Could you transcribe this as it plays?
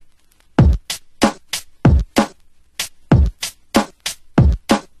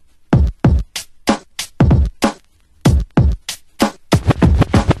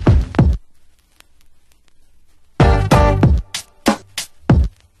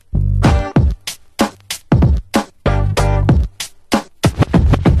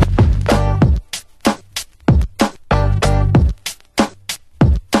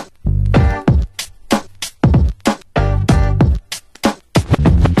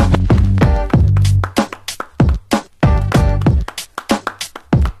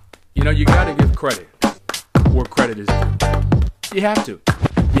credit where credit is due. You have to.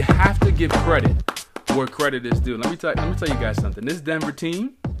 You have to give credit where credit is due. Let me tell you guys something. This Denver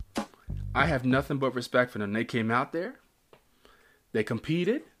team, I have nothing but respect for them. They came out there. They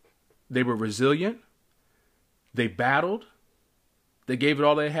competed. They were resilient. They battled. They gave it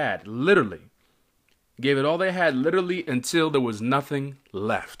all they had. Literally. Gave it all they had literally until there was nothing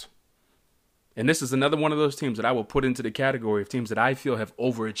left. And this is another one of those teams that I will put into the category of teams that I feel have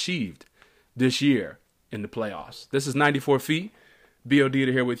overachieved this year in the playoffs. This is 94 Feet. BOD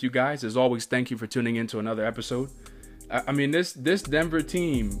to here with you guys. As always, thank you for tuning in to another episode. I mean, this Denver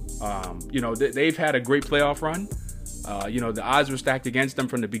team, they've had a great playoff run. The odds were stacked against them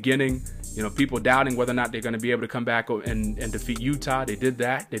from the beginning. People doubting whether or not they're going to be able to come back and defeat Utah. They did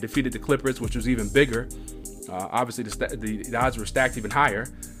that. They defeated the Clippers, which was even bigger. Obviously, the odds were stacked even higher,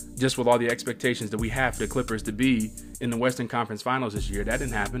 just with all the expectations that we have for the Clippers to be in the Western Conference Finals this year. That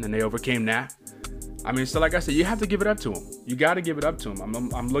didn't happen, and they overcame that. I mean, so like I said, you have to give it up to him. You got to give it up to him.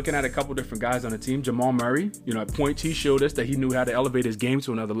 I'm looking at a couple different guys on the team. Jamal Murray, at points, he showed us that he knew how to elevate his game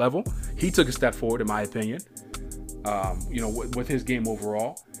to another level. He took a step forward, in my opinion, with his game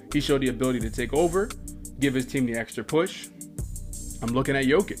overall. He showed the ability to take over, give his team the extra push. I'm looking at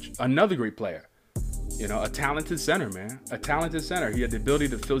Jokic, another great player. A talented center, man. A talented center. He had the ability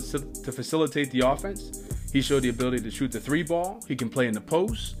to facilitate the offense. He showed the ability to shoot the three ball. He can play in the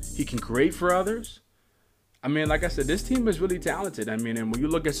post. He can create for others. I mean, like I said, this team is really talented. I mean, and when you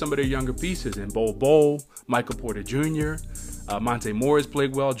look at some of their younger pieces, in Bol, Michael Porter Jr., Monte Morris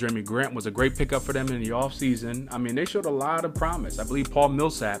played well. Jeremy Grant was a great pickup for them in the offseason. I mean, they showed a lot of promise. I believe Paul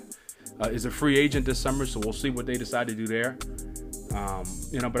Millsap is a free agent this summer, so we'll see what they decide to do there.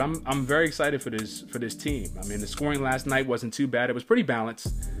 But I'm very excited for this team. I mean, the scoring last night wasn't too bad. It was pretty balanced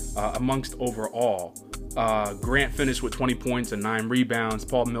amongst overall. Grant finished with 20 points and 9 rebounds.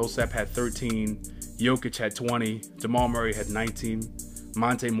 Paul Millsap had 13. Jokic had 20. Jamal Murray had 19.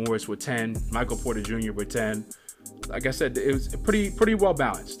 Monte Morris with 10. Michael Porter Jr. with 10. Like I said, it was pretty well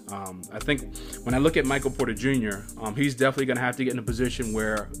balanced. I think when I look at Michael Porter Jr., he's definitely going to have to get in a position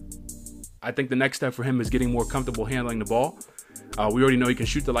where I think the next step for him is getting more comfortable handling the ball. We already know he can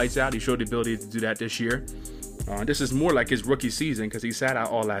shoot the lights out. He showed the ability to do that this year. This is more like his rookie season because he sat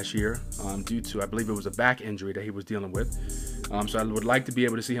out all last year due to, I believe it was a back injury that he was dealing with. So I would like to be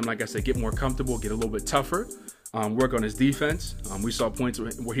able to see him, like I said, get more comfortable, get a little bit tougher, work on his defense. We saw points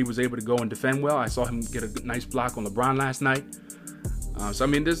where he was able to go and defend well. I saw him get a nice block on LeBron last night. So I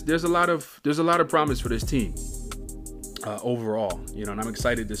mean, there's a lot of promise for this team overall, and I'm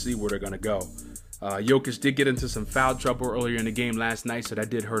excited to see where they're going to go. Jokic did get into some foul trouble earlier in the game last night, so that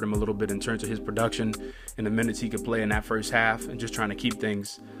did hurt him a little bit in terms of his production and the minutes he could play in that first half, and just trying to keep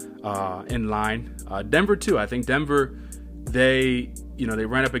things in line. Denver too. I think Denver, they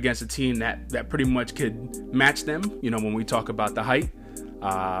ran up against a team that pretty much could match them. When we talk about the height,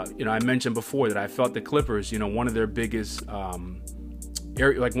 I mentioned before that I felt the Clippers, one of their biggest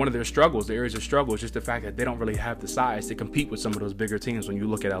one of their struggles, the areas of struggle, is just the fact that they don't really have the size to compete with some of those bigger teams when you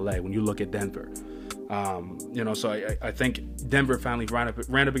look at LA, when you look at Denver. So I think Denver finally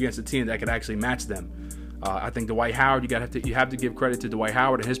ran up against a team that could actually match them. I think Dwight Howard, you have to give credit to Dwight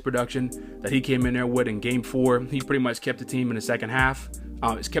Howard and his production that he came in there with in Game 4. He pretty much kept the team in the second half.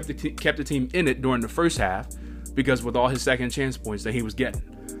 It's kept the team in it during the first half because with all his second chance points that he was getting.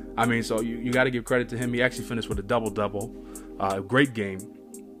 I mean, so you got to give credit to him. He actually finished with a double-double. Great game.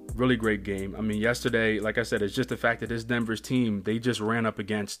 Really great game. I mean, yesterday, like I said, it's just the fact that this Denver's team, they just ran up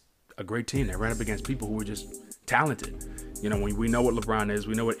against a great team. They ran up against people who were just talented. We know what LeBron is,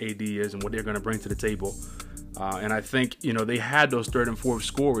 we know what AD is, and what they're going to bring to the table. And I think, they had those third and fourth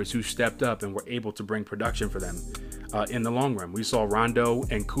scorers who stepped up and were able to bring production for them in the long run. We saw Rondo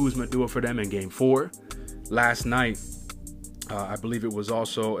and Kuzma do it for them in Game 4. Last night, I believe it was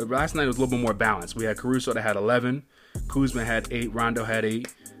last night was a little bit more balanced. We had Caruso that had 11. Kuzma had 8. Rondo had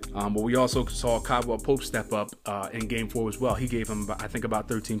 8. But we also saw Caldwell Pope step up in Game 4 as well. He gave him, I think, about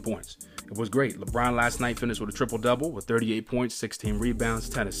 13 points. It was great. LeBron last night finished with a triple-double with 38 points, 16 rebounds,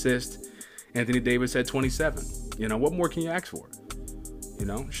 10 assists. Anthony Davis had 27. What more can you ask for?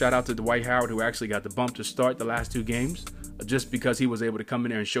 Shout out to Dwight Howard, who actually got the bump to start the last 2 games just because he was able to come in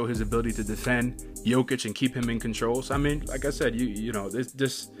there and show his ability to defend Jokic and keep him in control. So, I mean, like I said,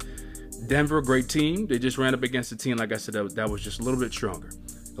 this Denver, great team. They just ran up against a team, like I said, that was just a little bit stronger,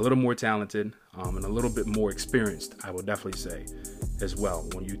 a little more talented, and a little bit more experienced, I would definitely say, as well,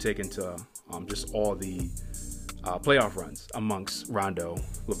 when you take into just all the playoff runs amongst Rondo,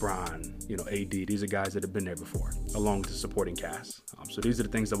 LeBron, AD. These are guys that have been there before, along with the supporting cast. So these are the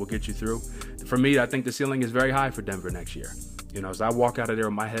things that will get you through. For me, I think the ceiling is very high for Denver next year. So I walk out of there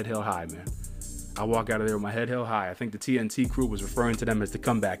with my head held high, man. I walk out of there with my head held high. I think the TNT crew was referring to them as the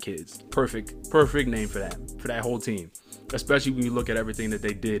comeback kids. Perfect name for them, for that whole team, especially when you look at everything that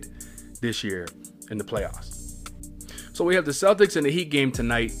they did this year in the playoffs. So we have the Celtics and the Heat game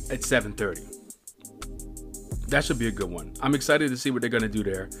tonight at 7:30. That should be a good one. I'm excited to see what they're going to do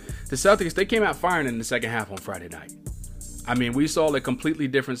there. The Celtics, they came out firing in the second half on Friday night. I mean, we saw a completely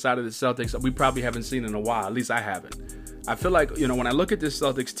different side of the Celtics that we probably haven't seen in a while. At least I haven't. I feel like, when I look at this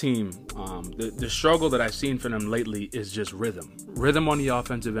Celtics team, the struggle that I've seen from them lately is just rhythm. Rhythm on the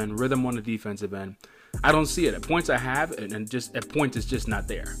offensive end, rhythm on the defensive end. I don't see it. At points I have, and just at points it's just not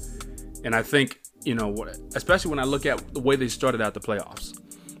there. And I think, especially when I look at the way they started out the playoffs.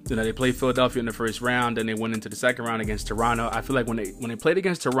 They played Philadelphia in the first round, and they went into the second round against Toronto. I feel like when they played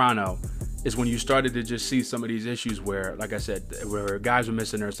against Toronto is when you started to just see some of these issues where, like I said, where guys were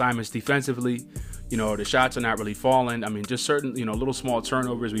missing their assignments defensively. The shots are not really falling. I mean, just certain, little small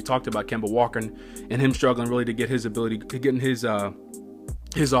turnovers. We talked about Kemba Walker and him struggling really to get his ability, getting his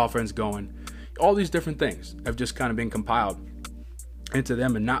offense going. All these different things have just kind of been compiled into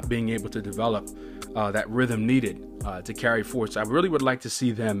them and not being able to develop that rhythm needed to carry forward. So I really would like to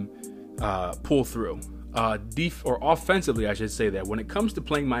see them pull through. Or offensively, I should say that, when it comes to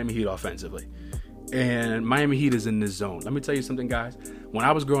playing Miami Heat offensively, and Miami Heat is in this zone. Let me tell you something, guys. When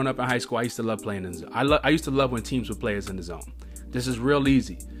I was growing up in high school, I used to love playing in the zone. I used to love when teams would play us in the zone. This is real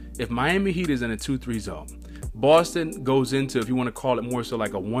easy. If Miami Heat is in a 2-3 zone, Boston goes into, if you want to call it more so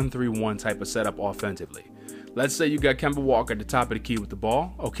like a 1-3-1 type of setup offensively. Let's say you got Kemba Walker at the top of the key with the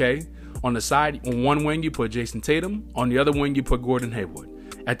ball, okay? On the side, on one wing, you put Jason Tatum. On the other wing, you put Gordon Hayward.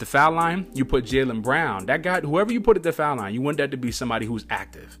 At the foul line, you put Jaylen Brown. That guy, whoever you put at the foul line, you want that to be somebody who's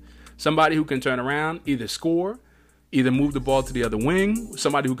active. Somebody who can turn around, either score, either move the ball to the other wing,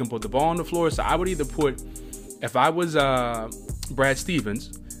 somebody who can put the ball on the floor. So I would either put, if I was Brad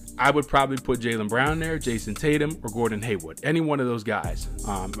Stevens, I would probably put Jaylen Brown there, Jason Tatum, or Gordon Hayward. Any one of those guys.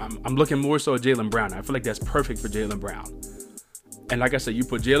 I'm looking more so at Jaylen Brown. I feel like that's perfect for Jaylen Brown. And like I said, you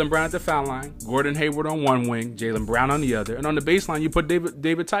put Jaylen Brown at the foul line, Gordon Hayward on one wing, Jaylen Brown on the other. And on the baseline, you put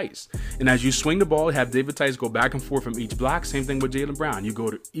David Tice. And as you swing the ball, have David Tice go back and forth from each block. Same thing with Jaylen Brown. You go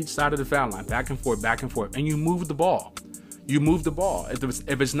to each side of the foul line, back and forth, and you move the ball. You move the ball.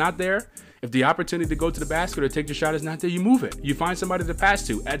 If it's not there, if the opportunity to go to the basket or take the shot is not there, you move it. You find somebody to pass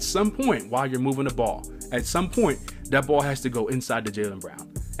to at some point while you're moving the ball. At some point, that ball has to go inside to Jaylen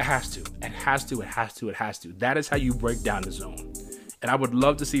Brown. It has to. It has to. It has to. It has to. That is how you break down the zone. And I would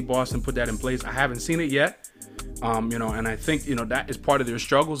love to see Boston put that in place. I haven't seen it yet. And I think, that is part of their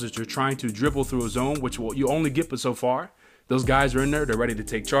struggles, is you're trying to dribble through a zone, which you only get but so far. Those guys are in there. They're ready to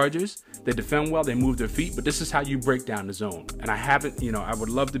take charges. They defend well. They move their feet. But this is how you break down the zone. And I haven't, I would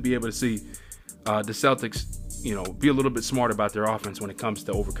love to be able to see the Celtics, be a little bit smart about their offense when it comes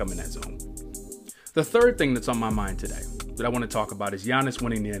to overcoming that zone. The third thing that's on my mind today that I want to talk about is Giannis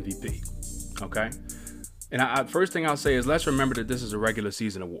winning the MVP. Okay? And first thing I'll say is, let's remember that this is a regular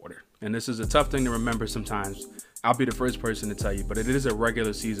season award. And this is a tough thing to remember sometimes. I'll be the first person to tell you, but it is a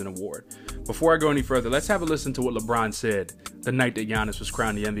regular season award. Before I go any further, let's have a listen to what LeBron said the night that Giannis was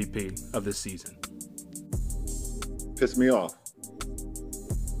crowned the MVP of this season. Pissed me off.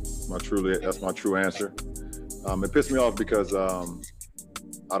 That's my true answer. It pissed me off because out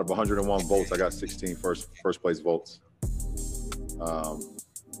of 101 votes, I got 16 first place votes.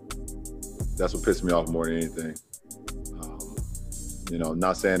 That's what pissed me off more than anything.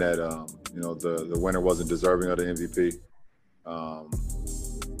 Not saying that the winner wasn't deserving of the MVP,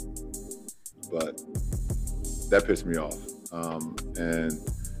 but that pissed me off. And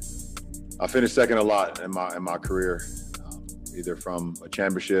I finished second a lot in my career, either from a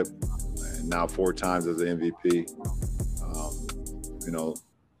championship and now 4 times as an MVP.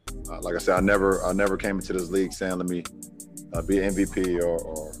 Like I said, I never came into this league saying let me be an MVP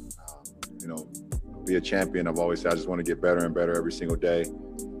or be a champion. I've always said I just want to get better and better every single day,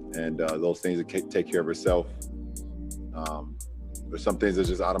 and those things take care of itself. There's some things that's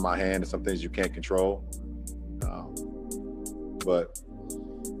just out of my hand and some things you can't control, but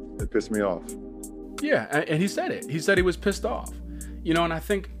it pissed me off. Yeah, and he said it. He said he was pissed off. And I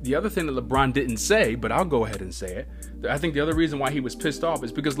think the other thing that LeBron didn't say, but I'll go ahead and say it, I think the other reason why he was pissed off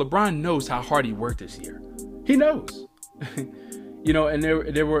is because LeBron knows how hard he worked this year. He knows. And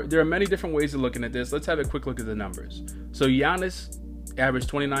there are many different ways of looking at this. Let's have a quick look at the numbers. So Giannis averaged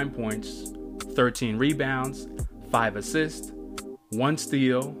 29 points, 13 rebounds, 5 assists, 1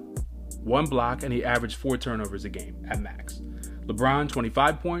 steal, 1 block, and he averaged 4 turnovers a game at max. LeBron,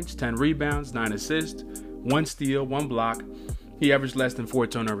 25 points, 10 rebounds, 9 assists, 1 steal, 1 block, he averaged less than 4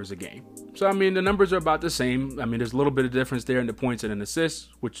 turnovers a game. So, I mean, the numbers are about the same. I mean, there's a little bit of difference there in the points and in assists,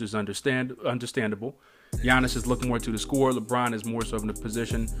 which is understandable. Giannis is looking more to the score. LeBron is more so in a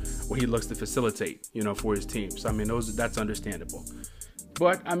position where he looks to facilitate, for his team. So, I mean, that's understandable.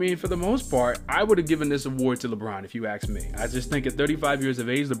 But, I mean, for the most part, I would have given this award to LeBron if you ask me. I just think at 35 years of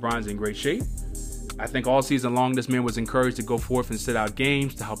age, LeBron's in great shape. I think all season long, this man was encouraged to go forth and sit out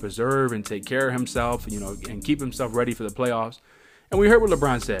games to help preserve and take care of himself, and keep himself ready for the playoffs. And we heard what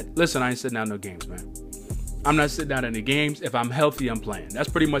LeBron said. Listen, I ain't sitting out no games, man. I'm not sitting out any games. If I'm healthy, I'm playing. That's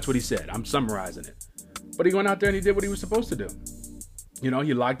pretty much what he said. I'm summarizing it. But he went out there and he did what he was supposed to do.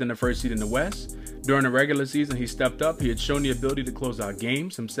 He locked in the first seed in the West. During the regular season, he stepped up. He had shown the ability to close out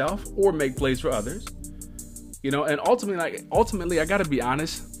games himself or make plays for others. And ultimately, I got to be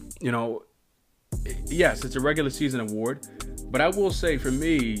honest, yes, it's a regular season award. But I will say, for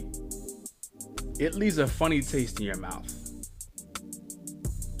me, it leaves a funny taste in your mouth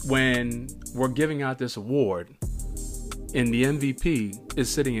when we're giving out this award and the MVP is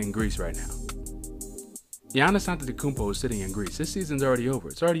sitting in Greece right now. Giannis Antetokounmpo is sitting in Greece. This season's already over.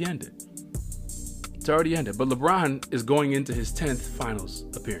 It's already ended. But LeBron is going into his 10th finals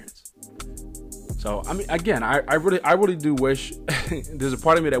appearance. So, I mean, again, I really do wish there's a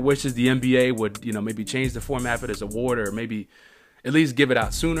part of me that wishes the NBA would, maybe change the format for this award, or maybe at least give it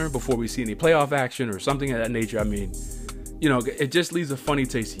out sooner before we see any playoff action or something of that nature. I mean, it just leaves a funny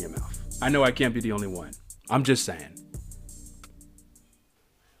taste in your mouth. I know I can't be the only one. I'm just saying.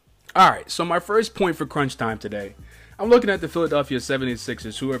 All right, so my first point for crunch time today, I'm looking at the Philadelphia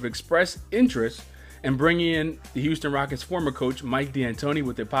 76ers, who have expressed interest in bringing in the Houston Rockets' former coach, Mike D'Antoni,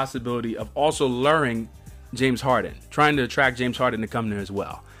 with the possibility of also luring James Harden, trying to attract James Harden to come there as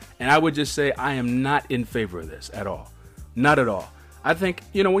well. And I would just say I am not in favor of this at all. Not at all. I think,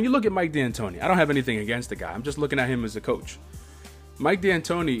 when you look at Mike D'Antoni, I don't have anything against the guy. I'm just looking at him as a coach. Mike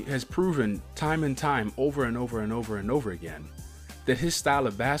D'Antoni has proven time and time, over and over and over and over again, that his style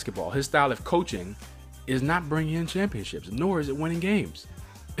of basketball, his style of coaching, is not bringing in championships, nor is it winning games.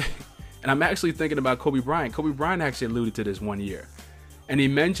 And I'm actually thinking about Kobe Bryant. Kobe Bryant actually alluded to this one year. And he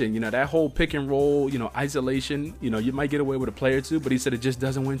mentioned, that whole pick and roll, isolation, you might get away with a play or two, but he said it just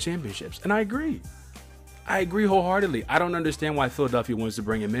doesn't win championships. And I agree. I agree wholeheartedly. I don't understand why Philadelphia wants to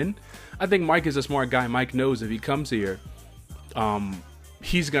bring him in. I think Mike is a smart guy. Mike knows if he comes here,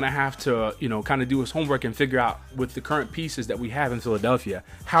 he's going to have to, kind of do his homework and figure out with the current pieces that we have in Philadelphia,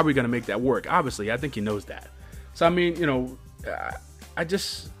 how are we going to make that work? Obviously, I think he knows that. So, I mean,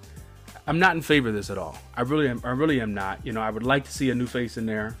 I'm not in favor of this at all. I really am not. I would like to see a new face in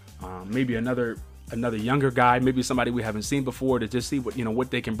there. Maybe another younger guy, maybe somebody we haven't seen before, to just see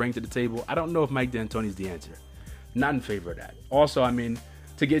what they can bring to the table. I don't know if Mike D'Antoni's the answer. Not in favor of that. Also, I mean,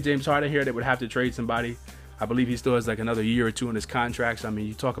 to get James Harden here, they would have to trade somebody. I believe he still has like another year or two in his contract. So, I mean,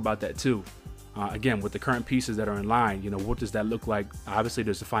 you talk about that too. Again, with the current pieces that are in line, what does that look like? Obviously,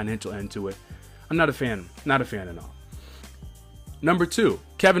 there's a financial end to it. I'm not a fan. Not a fan at all. Number 2,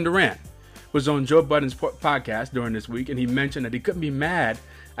 Kevin Durant was on Joe Budden's podcast during this week, and he mentioned that he couldn't be mad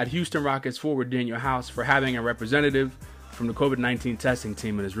at Houston Rockets forward Daniel House for having a representative from the COVID-19 testing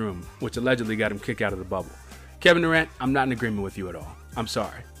team in his room, which allegedly got him kicked out of the bubble. Kevin Durant, I'm not in agreement with you at all. I'm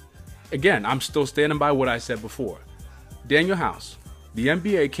sorry. Again, I'm still standing by what I said before. Daniel House, the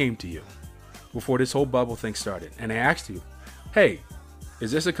NBA came to you before this whole bubble thing started, and they asked you, hey,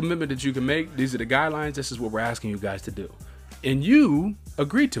 is this a commitment that you can make? These are the guidelines. This is what we're asking you guys to do. And you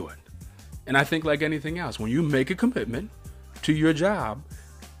agreed to it. And I think like anything else, when you make a commitment to your job,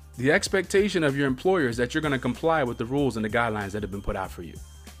 the expectation of your employer is that you're going to comply with the rules and the guidelines that have been put out for you.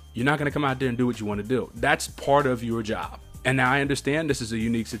 You're not going to come out there and do what you want to do. That's part of your job. And now I understand this is a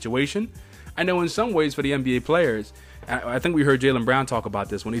unique situation. I know in some ways for the NBA players, I think we heard Jaylen Brown talk about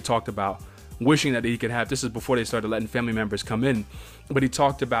this when he talked about wishing that he could have, this is before they started letting family members come in, but he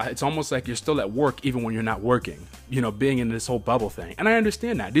talked about it's almost like you're still at work even when you're not working, being in this whole bubble thing. And I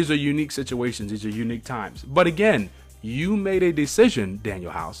understand that. These are unique situations. These are unique times. But again, you made a decision,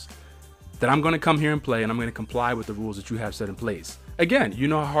 Daniel House, that I'm going to come here and play and I'm going to comply with the rules that you have set in place. Again, you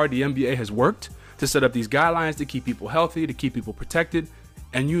know how hard the NBA has worked to set up these guidelines to keep people healthy, to keep people protected,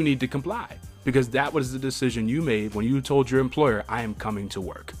 and you need to comply because that was the decision you made when you told your employer, I am coming to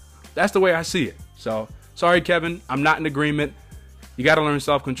work. That's the way I see it. So, sorry, Kevin, I'm not in agreement. You got to learn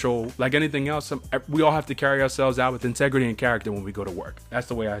self-control. Like anything else, we all have to carry ourselves out with integrity and character when we go to work. That's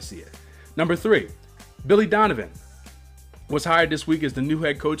the way I see it. Number 3, Billy Donovan was hired this week as the new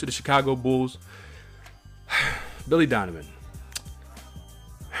head coach of the Chicago Bulls. Billy Donovan.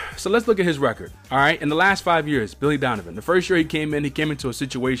 So let's look at his record. All right. In the last 5 years, Billy Donovan, the first year he came into a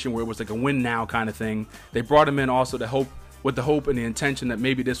situation where it was like a win now kind of thing. They brought him in also to help with the hope and the intention that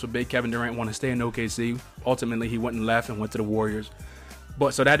maybe this would make Kevin Durant want to stay in OKC. Ultimately, he went and left and went to the Warriors.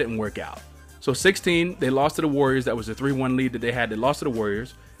 But so that didn't work out. So 16, they lost to the Warriors. That was a 3-1 lead that they had. They lost to the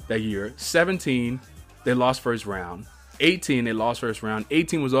Warriors that year. 17, they lost first round. 18, they lost first round.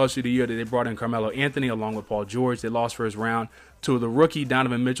 18 was also the year that they brought in Carmelo Anthony along with Paul George. They lost first round to the rookie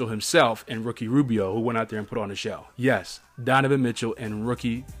Donovan Mitchell himself and Ricky Rubio, who went out there and put on a show. Yes, Donovan Mitchell and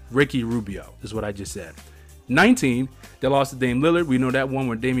Ricky Rubio is what I just said. 19, they lost to Dame Lillard. We know that one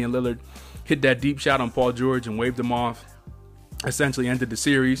when Damian Lillard hit that deep shot on Paul George and waved him off. Essentially ended the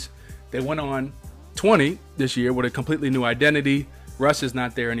series. They went on 20 this year with a completely new identity. Russ is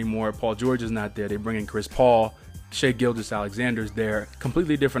not there anymore. Paul George is not there. They bring in Chris Paul. Shai Gilgeous-Alexander's there.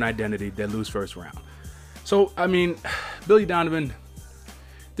 Completely different identity. They lose first round. So, I mean, Billy Donovan,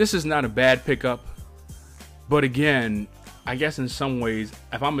 this is not a bad pickup. But again, I guess in some ways,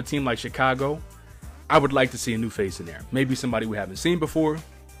 if I'm a team like Chicago, I would like to see a new face in there. Maybe somebody we haven't seen before.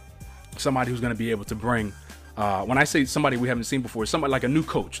 Somebody who's going to be able to bring, when I say somebody we haven't seen before, somebody like a new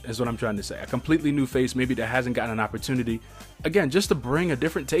coach is what I'm trying to say. A completely new face, maybe that hasn't gotten an opportunity. Again, just to bring a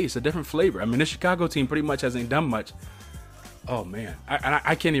different taste, a different flavor. I mean, the Chicago team pretty much hasn't done much. Oh, man.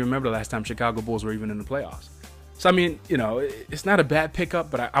 I can't even remember the last time Chicago Bulls were even in the playoffs. So, I mean, you know, it's not a bad pickup,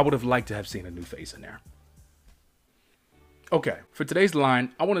 but I would have liked to have seen a new face in there. Okay, for today's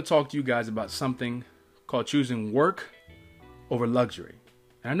line, I want to talk to you guys about something called choosing work over luxury.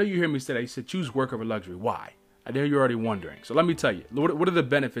 And I know you hear me say that. You said choose work over luxury. Why? I know you're already wondering. So let me tell you. What are the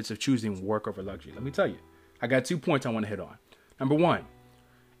benefits of choosing work over luxury? Let me tell you. I got 2 points I want to hit on. Number one,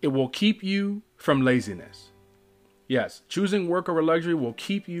 it will keep you from laziness. Yes, choosing work over luxury will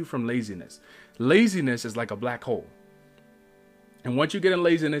keep you from laziness. Laziness is like a black hole. And once you get in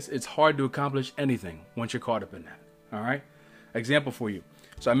laziness, it's hard to accomplish anything once you're caught up in that. All right? Example for you.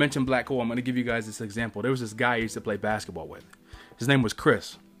 So I mentioned black hole. I'm going to give you guys this example. There was this guy I used to play basketball with. His name was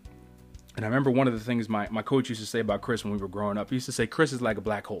Chris. And I remember one of the things my coach used to say about Chris when we were growing up. He used to say Chris is like a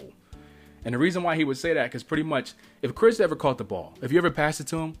black hole. And the reason why he would say that, because pretty much if Chris ever caught the ball, if you ever pass it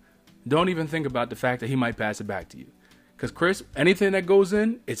to him, don't even think about the fact that he might pass it back to you. Because Chris, anything that goes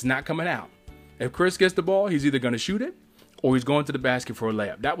in, it's not coming out. If Chris gets the ball, he's either going to shoot it or he's going to the basket for a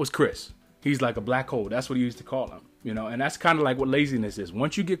layup. That was Chris. He's like a black hole. That's what he used to call him. You know, and that's kind of like what laziness is.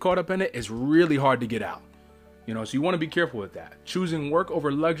 Once you get caught up in it, it's really hard to get out. You know, so you want to be careful with that. Choosing work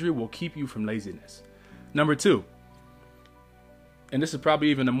over luxury will keep you from laziness. Number two, and this is probably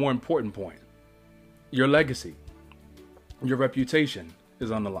even a more important point, your legacy, your reputation is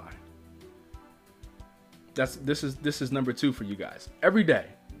on the line. This is number two for you guys. Every day,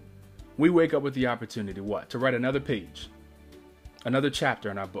 we wake up with the opportunity, what? To write another page, another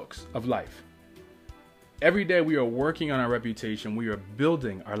chapter in our books of life. Every day we are working on our reputation. We are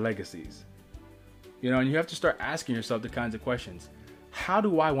building our legacies. You know, and you have to start asking yourself the kinds of questions. How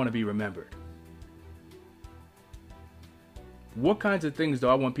do I want to be remembered? What kinds of things do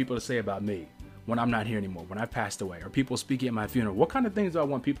I want people to say about me when I'm not here anymore, when I've passed away, or people speaking at my funeral? What kind of things do I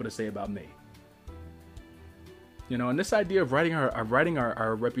want people to say about me? You know, and this idea of writing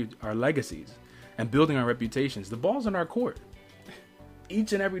our legacies and building our reputations, the ball's in our court.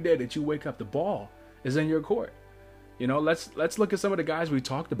 Each and every day that you wake up, the ball is in your court. You know, let's look at some of the guys we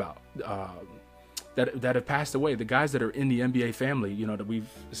talked about that have passed away, the guys that are in the NBA family, you know, that we've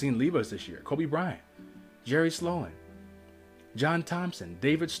seen leave us this year. Kobe Bryant, Jerry Sloan, John Thompson,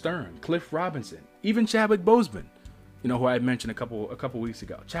 David Stern, Cliff Robinson, even Chadwick Boseman, you know, who I had mentioned a couple weeks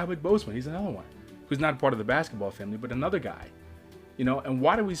ago. Chadwick Boseman, he's another one who's not a part of the basketball family, but another guy. You know, and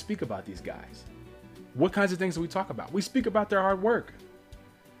why do we speak about these guys? What kinds of things do we talk about? We speak about their hard work.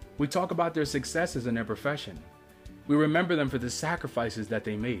 We talk about their successes in their profession. We remember them for the sacrifices that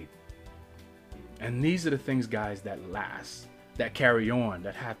they made. And these are the things, guys, that last, that carry on,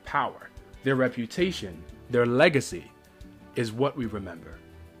 that have power. Their reputation, their legacy is what we remember.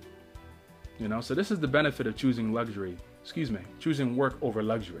 You know, so this is the benefit of choosing work over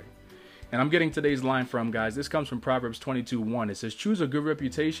luxury. And I'm getting today's line from, guys, this comes from Proverbs 22:1. It says, choose a good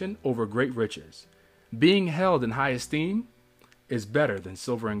reputation over great riches. Being held in high esteem is better than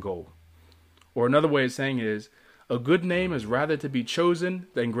silver and gold. Or another way of saying is, a good name is rather to be chosen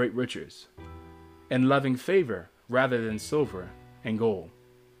than great riches, and loving favor rather than silver and gold.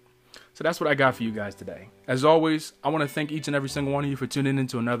 So that's what I got for you guys today. As always, I want to thank each and every single one of you for tuning in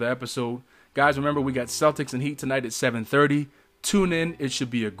to another episode. Guys, remember, we got Celtics and Heat tonight at 7:30. Tune in. It should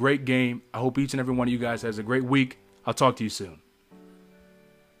be a great game. I hope each and every one of you guys has a great week. I'll talk to you soon.